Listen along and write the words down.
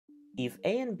If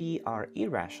a and b are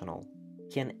irrational,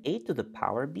 can a to the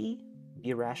power b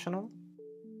be rational?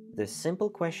 This simple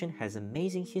question has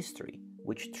amazing history,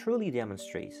 which truly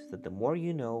demonstrates that the more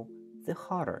you know, the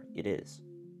harder it is.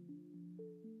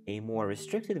 A more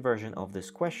restricted version of this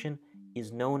question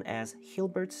is known as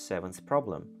Hilbert's seventh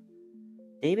problem.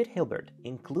 David Hilbert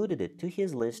included it to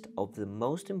his list of the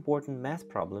most important math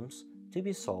problems to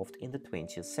be solved in the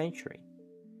 20th century.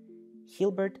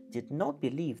 Hilbert did not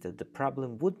believe that the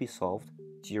problem would be solved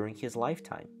during his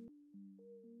lifetime.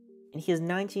 In his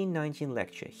 1919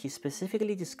 lecture, he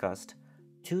specifically discussed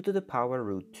 2 to the power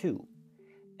root 2,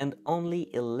 and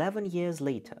only 11 years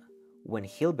later, when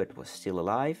Hilbert was still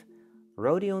alive,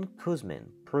 Rodion Kuzmin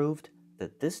proved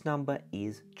that this number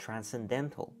is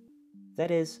transcendental, that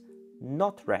is,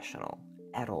 not rational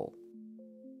at all.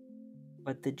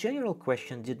 But the general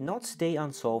question did not stay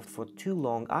unsolved for too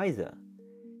long either,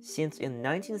 since in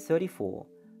 1934,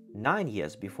 9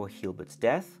 years before Hilbert's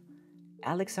death,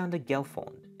 Alexander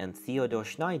Gelfond and Theodor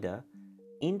Schneider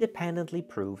independently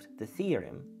proved the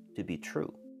theorem to be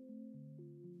true.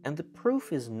 And the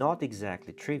proof is not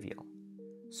exactly trivial.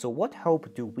 So what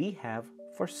hope do we have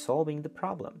for solving the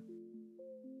problem?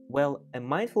 Well, a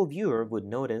mindful viewer would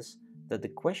notice that the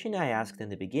question I asked in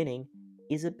the beginning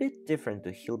is a bit different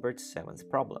to Hilbert's seventh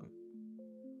problem.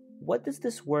 What does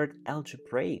this word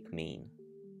algebraic mean?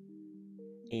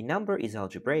 A number is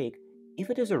algebraic if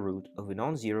it is a root of a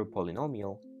non-zero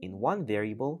polynomial in one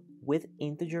variable with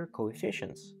integer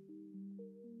coefficients.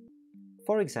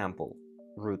 For example,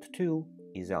 root 2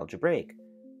 is algebraic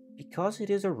because it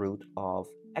is a root of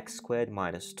x squared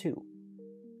minus 2,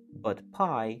 but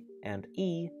pi and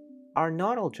e are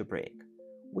not algebraic,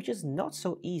 which is not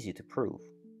so easy to prove.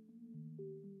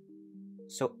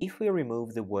 So if we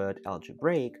remove the word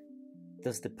algebraic,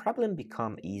 does the problem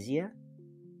become easier?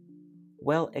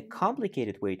 Well, a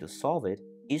complicated way to solve it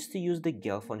is to use the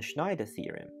Gelfond-Schneider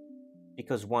theorem,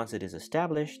 because once it is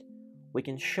established, we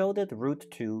can show that root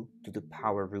 2 to the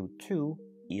power root 2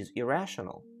 is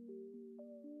irrational.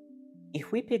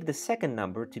 If we pick the second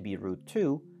number to be root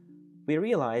 2, we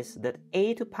realize that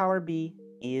a to power b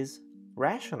is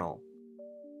rational.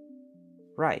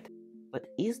 Right, but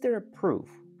is there a proof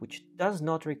which does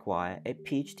not require a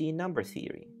PhD in number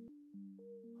theory?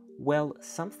 Well,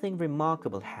 something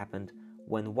remarkable happened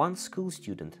when one school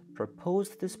student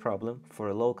proposed this problem for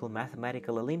a local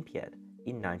mathematical Olympiad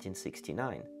in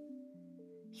 1969.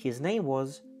 His name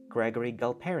was Gregory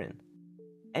Galperin,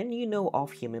 and you know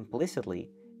of him implicitly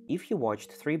if you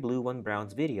watched 3 Blue 1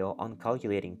 Brown's video on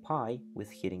calculating pi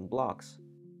with hitting blocks.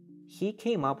 He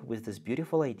came up with this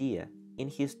beautiful idea in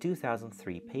his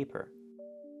 2003 paper.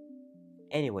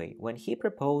 Anyway, when he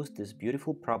proposed this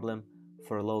beautiful problem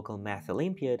for a local math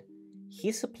Olympiad,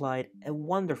 he supplied a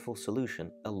wonderful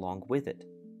solution along with it.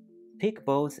 Pick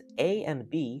both a and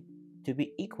b to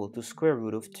be equal to square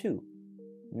root of 2.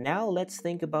 Now let's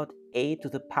think about a to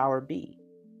the power b.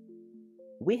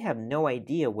 We have no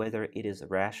idea whether it is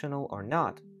rational or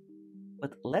not,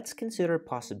 but let's consider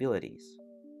possibilities.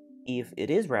 If it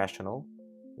is rational,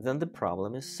 then the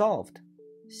problem is solved,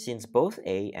 since both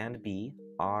a and b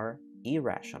are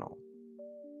irrational.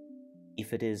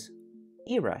 If it is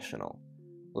irrational,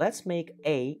 let's make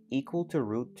a equal to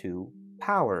root 2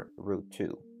 power root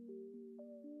 2.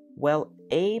 Well,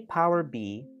 a power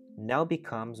b now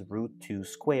becomes root 2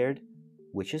 squared,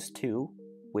 which is 2,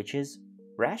 which is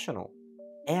rational.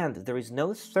 And there is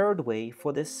no third way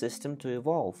for this system to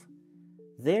evolve.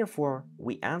 Therefore,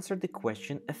 we answered the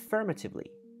question affirmatively.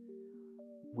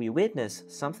 We witness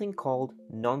something called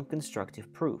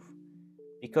non-constructive proof,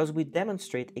 because we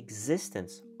demonstrate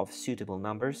existence of suitable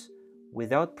numbers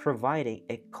without providing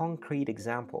a concrete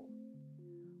example.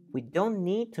 We don't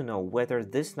need to know whether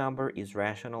this number is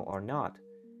rational or not,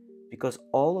 because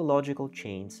all logical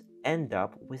chains end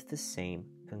up with the same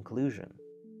conclusion.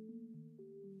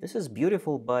 This is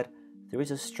beautiful, but there is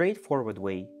a straightforward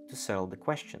way to settle the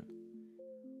question.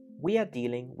 We are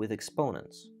dealing with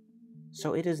exponents,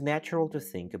 so it is natural to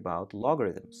think about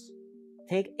logarithms.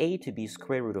 Take a to be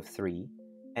square root of 3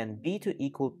 and b to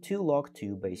equal 2 log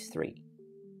 2 base 3.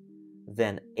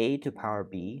 Then a to power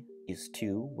b is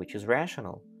 2, which is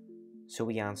rational, so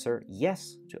we answer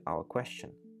yes to our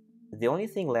question. The only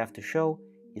thing left to show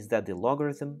is that the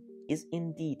logarithm is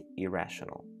indeed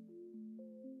irrational.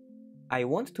 I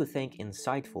want to thank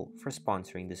Insightful for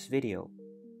sponsoring this video.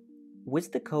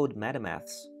 With the code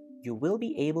MetaMaths, you will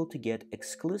be able to get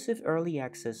exclusive early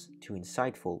access to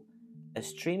Insightful, a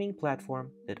streaming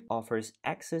platform that offers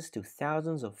access to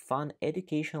thousands of fun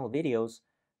educational videos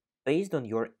based on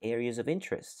your areas of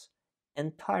interests,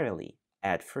 entirely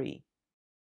ad-free.